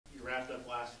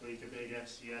big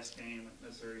FCS game at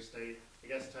Missouri State. I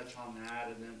guess touch on that,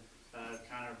 and then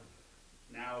kind of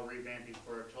now revamping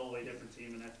for a totally different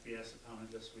team and FBS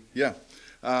opponent this weekend. Yeah,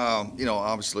 you know,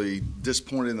 obviously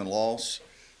disappointed in the loss.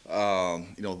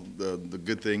 You know, the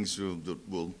good things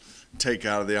we'll take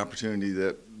out of the opportunity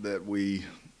that we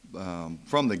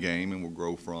from the game and will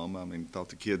grow from. I mean, thought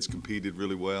the kids competed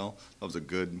really well. That was a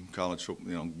good college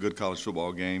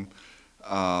football game.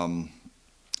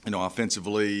 You know,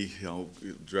 offensively, you know,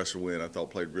 Dresser Wynn I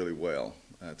thought played really well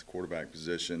at the quarterback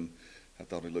position. I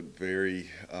thought he looked very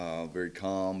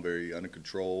calm, very under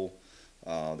control.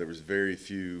 There was very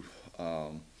few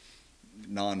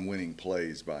non-winning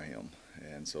plays by him,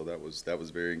 and so that was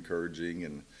very encouraging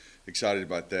and excited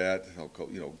about that.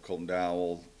 You know, Colton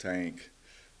Dowell, Tank,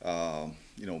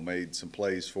 you know, made some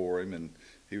plays for him, and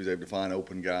he was able to find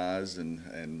open guys,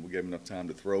 and we gave him enough time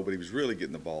to throw. But he was really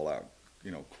getting the ball out,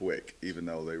 you know, quick, even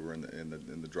though they were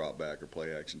in the drop back or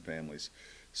play action families.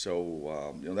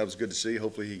 So you know, that was good to see.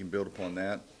 Hopefully he can build upon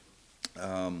that.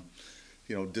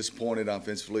 You know, disappointed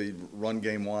offensively, run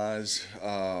game wise.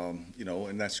 You know,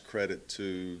 and that's credit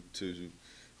to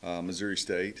Missouri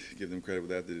State. Give them credit with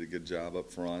that. They did a good job up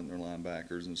front, their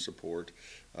linebackers and support.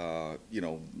 You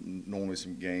know, normally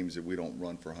some games that we don't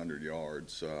run for 100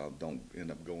 yards don't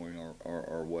end up going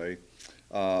our way.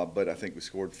 But I think we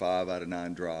scored 5 out of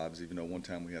 9 drives, even though one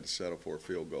time we had to settle for a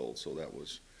field goal. So that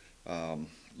was a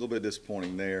little bit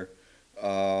disappointing there.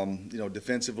 You know,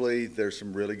 defensively, there's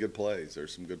some really good plays.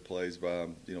 There's some good plays by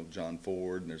John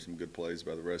Ford, and there's some good plays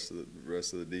by the rest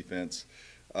of the defense.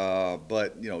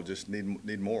 But you know, just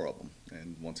need more of them.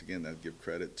 And once again, that give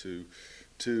credit to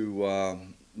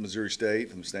Missouri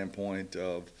State from the standpoint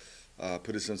of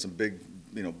put us in some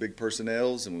big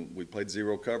personnels, and we played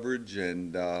zero coverage,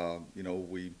 and you know,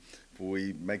 if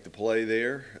we make the play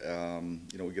there,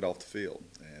 you know, we get off the field,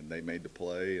 and they made the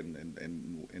play,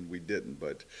 and we didn't,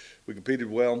 but we competed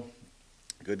well.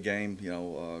 Good game, you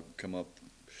know, come up,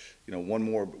 you know, one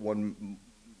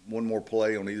more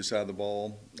play on either side of the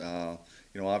ball.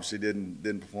 You know, obviously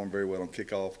didn't perform very well on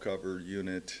kickoff cover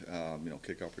unit. You know,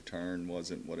 kickoff return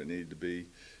wasn't what it needed to be.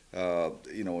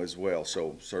 You know, as well.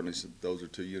 So certainly those are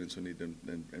 2 units we need to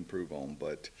improve on.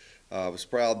 But I was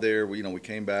proud there. We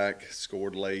came back,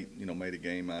 scored late, you know, made a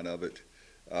game out of it.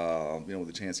 You know, with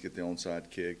a chance to get the onside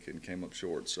kick, and came up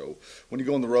short. So when you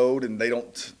go on the road and they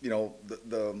don't, you know,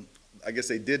 I guess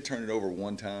they did turn it over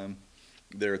one time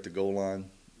there at the goal line.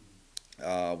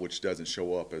 Which doesn't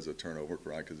show up as a turnover,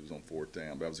 right, because it was on 4th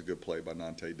down. But that was a good play by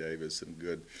Nante Davis, and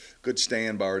good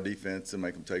stand by our defense to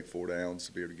make them take 4 downs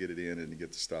to be able to get it in and to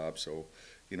get the stop. So,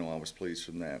 you know, I was pleased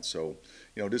from that. So,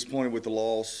 you know, disappointed with the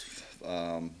loss.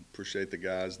 Appreciate the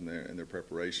guys and their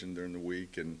preparation during the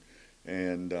week,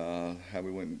 and how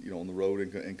we went, you know, on the road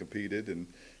and competed. And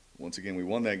once again, we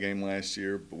won that game last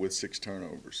year, but with 6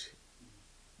 turnovers.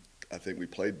 I think we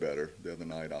played better the other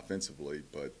night offensively,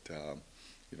 but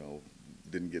you know,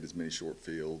 didn't get as many short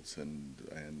fields,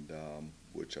 and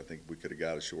which I think we could have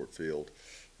got a short field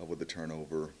with the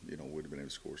turnover. You know, would have been able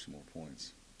to score some more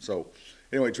points. So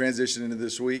anyway, transition into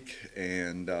this week,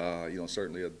 and you know,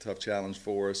 certainly a tough challenge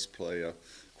for us. Play a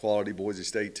quality Boise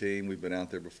State team. We've been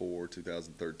out there before,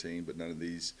 2013, but none of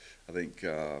these. I think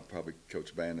probably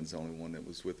Coach Bannon's the only one that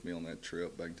was with me on that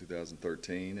trip back in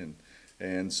 2013,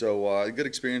 and so a good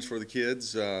experience for the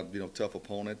kids. You know, tough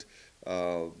opponent.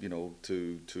 You know,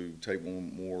 to take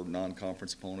one more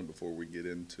non-conference opponent before we get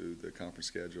into the conference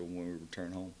schedule when we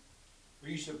return home. Were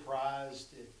you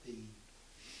surprised at the,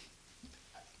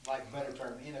 like better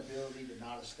term, inability to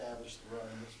not establish the run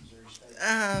against Missouri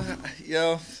State?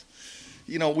 Yeah,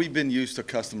 you know, we've been used to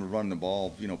accustomed to running the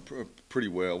ball, you know, pretty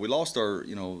well. We lost our,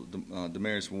 you know,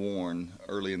 Demarius Warren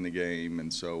early in the game,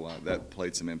 and so that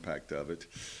played some impact of it.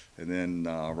 And then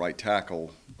right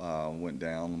tackle went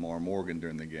down, Lamar Morgan,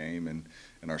 during the game, and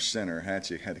our center,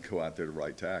 Hatchie, had to go out there to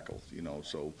right tackle, you know.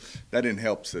 So that didn't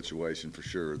help the situation for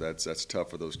sure. That's tough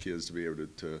for those kids to be able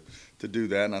to do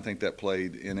that, and I think that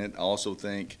played in it. I also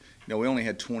think, you know, we only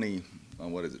had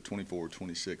 24,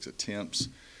 26 attempts,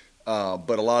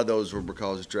 but a lot of those were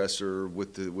because Dresser,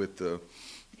 with the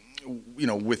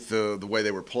way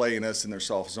they were playing us and their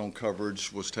soft zone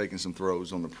coverage, was taking some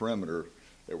throws on the perimeter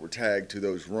that were tagged to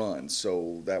those runs.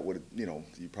 So that would, you know,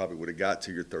 you probably would have got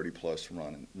to your 30-plus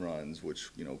runs, which,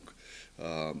 you know,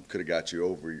 could have got you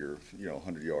over your, you know,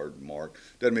 100-yard mark.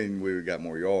 Doesn't mean we would have got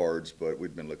more yards, but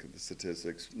we've been looking at the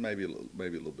statistics, maybe a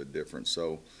little bit different.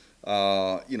 So,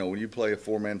 you know, when you play a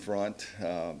 4-man front,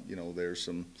 you know, there's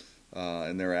some,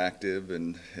 and they're active,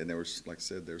 and there was, like I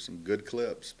said, there's some good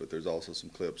clips, but there's also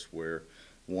some clips where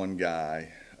one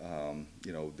guy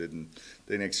you know, didn't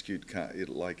execute it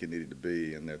like it needed to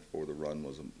be, and therefore the run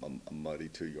was a muddy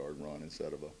 2-yard run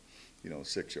instead of a, you know,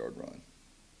 6-yard run.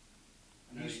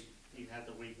 I know you had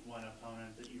the week 1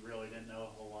 opponent that you really didn't know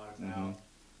a whole lot about.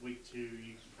 Week 2,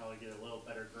 you can probably get a little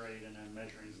better grade and then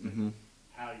measuring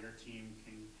how your team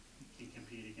can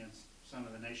compete against some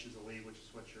of the nation's elite, which is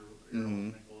what your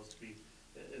ultimate goal is to be.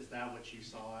 Is that what you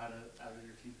saw out of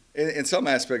your team? In some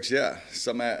aspects, yeah.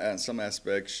 Some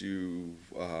aspects you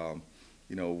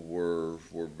know, were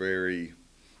very,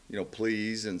 you know,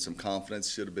 pleased, and some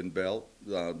confidence should have been built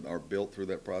through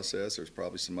that process. There's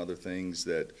probably some other things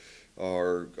that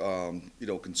are you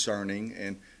know, concerning,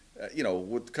 and you know,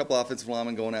 with a couple offensive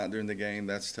linemen going out during the game,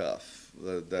 that's tough.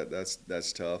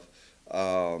 That's tough.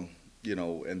 You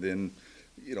know, and then,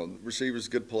 you know, the receiver's a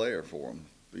good player for him.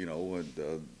 You know,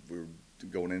 and we were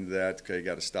going into that. Okay,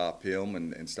 got to stop him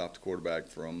and stop the quarterback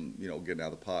from, you know, getting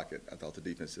out of the pocket. I thought the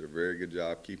defense did a very good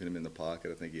job keeping him in the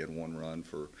pocket. I think he had one run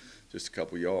for just a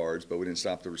couple yards, but we didn't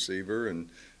stop the receiver. And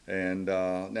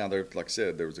now there, like I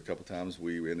said, there was a couple times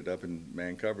we ended up in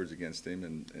man coverage against him,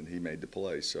 and he made the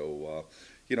play. So,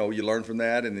 you know, you learn from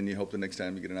that, and then you hope the next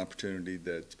time you get an opportunity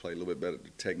to play a little bit better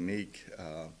technique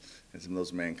in some of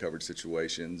those man coverage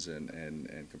situations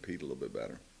and compete a little bit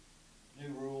better.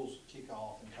 New rules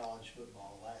kickoff in college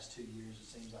football. The last 2 years, it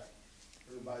seems like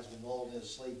everybody's been lulled into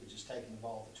sleep and just taking the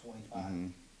ball to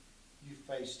 25. You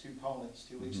faced 2 opponents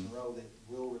 2 weeks in a row that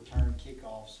will return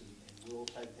kickoffs and will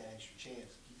take that extra chance.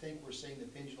 Do you think we're seeing the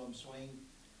pendulum swing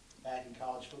back in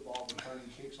college football, returning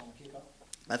kicks on the kickoff?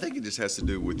 I think it just has to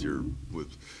do with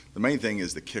the main thing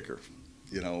is the kicker.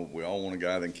 You know, we all want a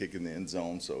guy that can kick in the end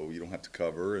zone, so you don't have to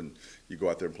cover, and you go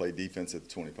out there and play defense at the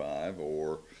 25,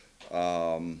 or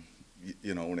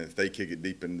you know, and if they kick it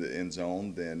deep in the end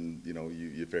zone, then, you know,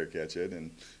 you fair catch it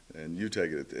and you take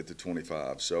it at the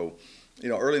 25. So, you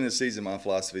know, early in the season, my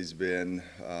philosophy's been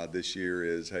this year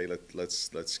is, hey,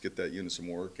 let's get that unit some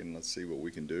work and let's see what we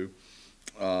can do.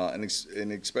 And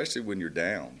especially when you're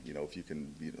down, you know, if you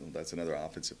can, you know, that's another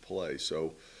offensive play.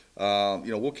 So,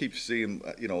 you know, we'll keep seeing,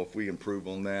 you know, if we improve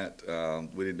on that.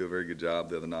 We didn't do a very good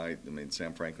job the other night. I mean,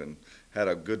 Sam Franklin had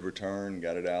a good return,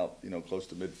 got it out, you know, close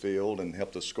to midfield, and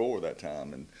helped us score that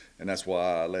time. And that's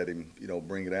why I let him, you know,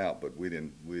 bring it out. But we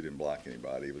didn't block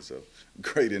anybody. It was a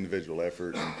great individual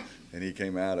effort, and he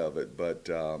came out of it. But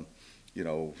you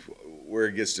know, where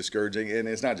it gets discouraging, and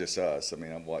it's not just us. I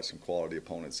mean, I've watched some quality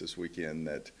opponents this weekend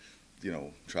that, you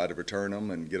know, try to return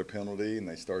them and get a penalty, and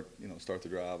they start the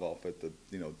drive off at the,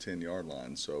 you know, 10-yard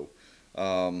line. So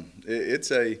the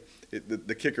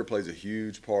kicker plays a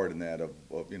huge part in that of,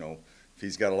 you know, if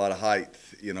he's got a lot of height,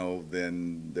 you know,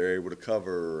 then they're able to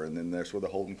cover, and then that's where the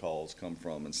holding calls come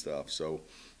from and stuff. So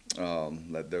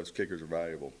those kickers are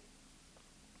valuable.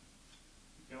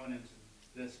 Going into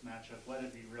this matchup, what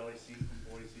have you really seen from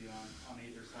Boise on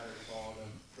either side of the ball to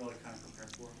really kind of prepare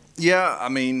for? Yeah, I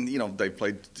mean, you know, they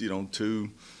played, you know, 2,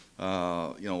 you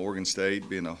know, Oregon State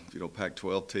being a, you know,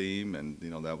 Pac-12 team, and, you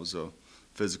know, that was a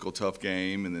physical, tough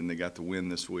game, and then they got the win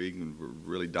this week and were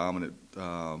really dominant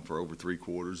for over 3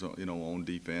 quarters, you know, on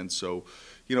defense. So,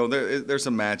 you know, there's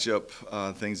some matchup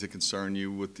things that concern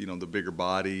you with, you know, the bigger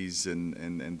bodies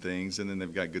and things, and then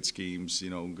they've got good schemes, you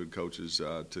know, good coaches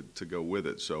to go with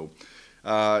it. So,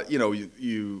 you know,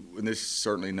 you and this is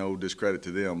certainly no discredit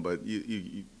to them, but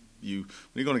you when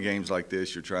you go to games like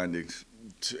this, you're trying to,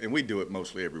 and we do it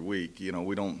mostly every week. You know,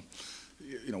 we don't,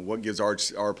 you know, what gives our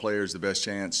players the best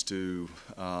chance to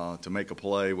make a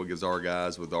play? What gives our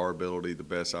guys with our ability the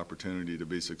best opportunity to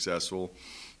be successful?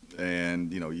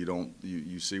 And, you know,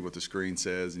 you see what the screen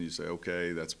says, and you say,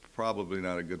 okay, that's probably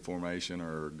not a good formation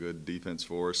or a good defense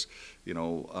for us, you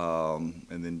know,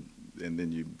 and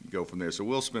then you go from there. So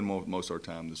we'll spend most of our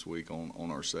time this week on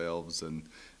ourselves and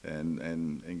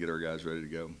get our guys ready to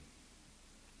go.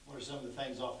 What are some of the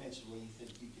things offensively you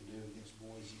think you can do against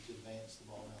Boise to advance the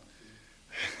ball down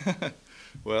the field?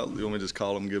 Well, you want me to just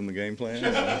call them and give them the game plan?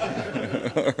 You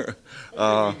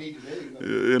need to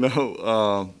do. You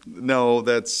know, no,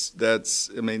 that's.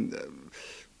 I mean,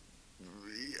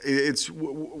 it's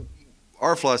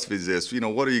our philosophy is this. You know,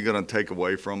 what are you going to take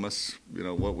away from us? You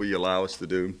know, what will you allow us to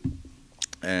do?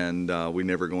 And we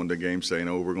never go into a game saying,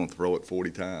 "Oh, we're going to throw it 40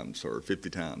 times or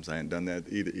 50 times." I hadn't done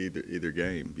that either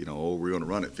game. You know, "Oh, we're going to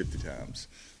run it 50 times."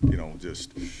 You know,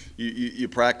 just you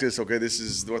practice. Okay, this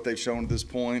is what they've shown at this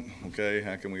point. Okay,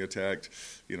 how can we attack?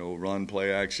 You know, run,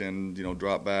 play action. You know,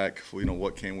 drop back. You know,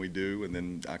 what can we do? And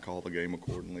then I call the game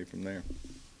accordingly from there.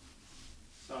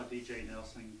 Saw DJ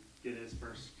Nelson get his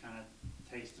first kind of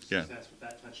taste of success with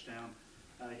that touchdown.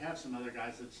 You have some other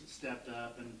guys that stepped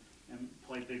up and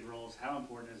play big roles. How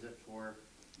important is it for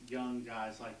Mm-hmm. young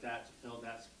guys like that to fill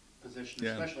that position,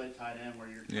 Yeah. especially at tight end where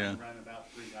you're Yeah. trying to run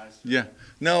about 3 guys. Yeah,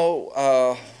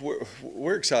 no,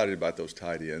 we're excited about those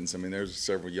tight ends. I mean, there's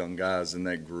several young guys in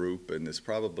that group, and there's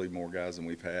probably more guys than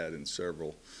we've had in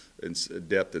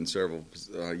depth in several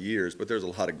years. But there's a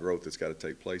lot of growth that's got to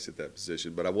take place at that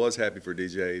position. But I was happy for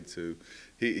DJ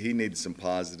he needed some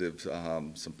positive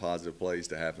plays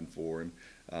to happen for him.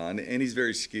 And he's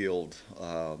very skilled,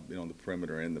 on the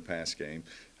perimeter and the pass game,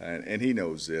 and he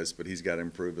knows this. But he's got to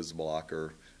improve as a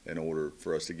blocker in order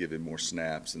for us to give him more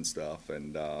snaps and stuff.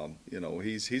 And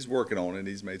he's working on it.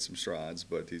 He's made some strides,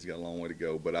 but he's got a long way to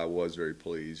go. But I was very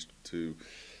pleased to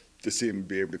see him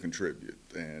be able to contribute,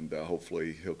 and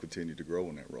hopefully he'll continue to grow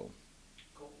in that role.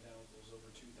 Colton now goes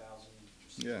over 2,000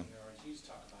 Yeah. yards. Can you just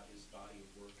talk about his body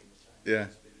of work in the time Yeah.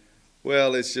 he's been here?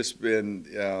 Well, it's just been,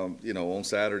 on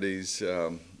Saturdays,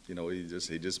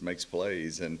 he just makes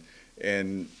plays, and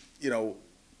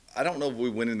I don't know if we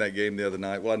went in that game the other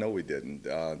night. Well, I know we didn't.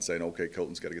 Saying, okay,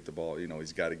 Colton's got to get the ball.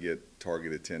 He's got to get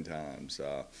targeted 10 times.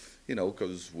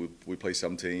 Because we play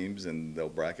some teams and they'll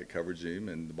bracket coverage him,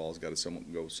 and the ball's got to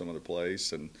go some other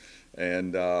place, and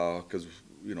because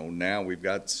now we've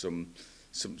got some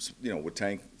with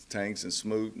Tanks and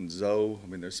Smoot and Zoe. I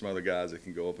mean, there's some other guys that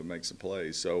can go up and make some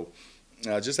plays. So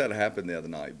just had to happen the other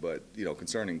night. But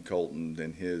concerning Colton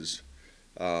and his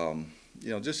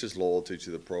just his loyalty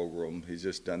to the program, he's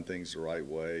just done things the right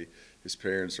way. His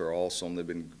parents are awesome. They've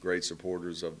been great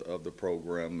supporters of the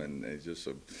program, and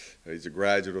he's a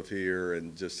graduate of here,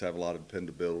 and just have a lot of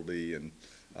dependability, and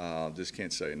just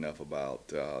can't say enough about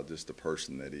just the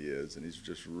person that he is. And he's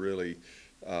just really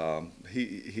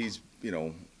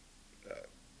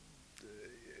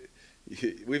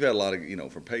we've had a lot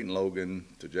of from Peyton Logan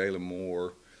to Jalen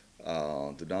Moore.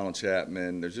 To Donald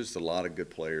Chapman, there's just a lot of good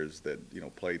players that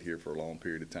played here for a long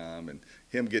period of time, and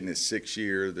him getting his 6th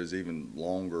year. There's even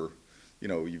longer.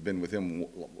 You've been with him,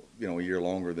 a year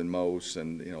longer than most,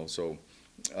 and so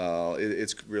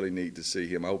it's really neat to see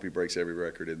him. I hope he breaks every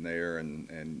record in there,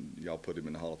 and y'all put him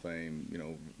in the Hall of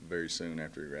Fame, very soon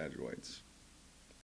after he graduates.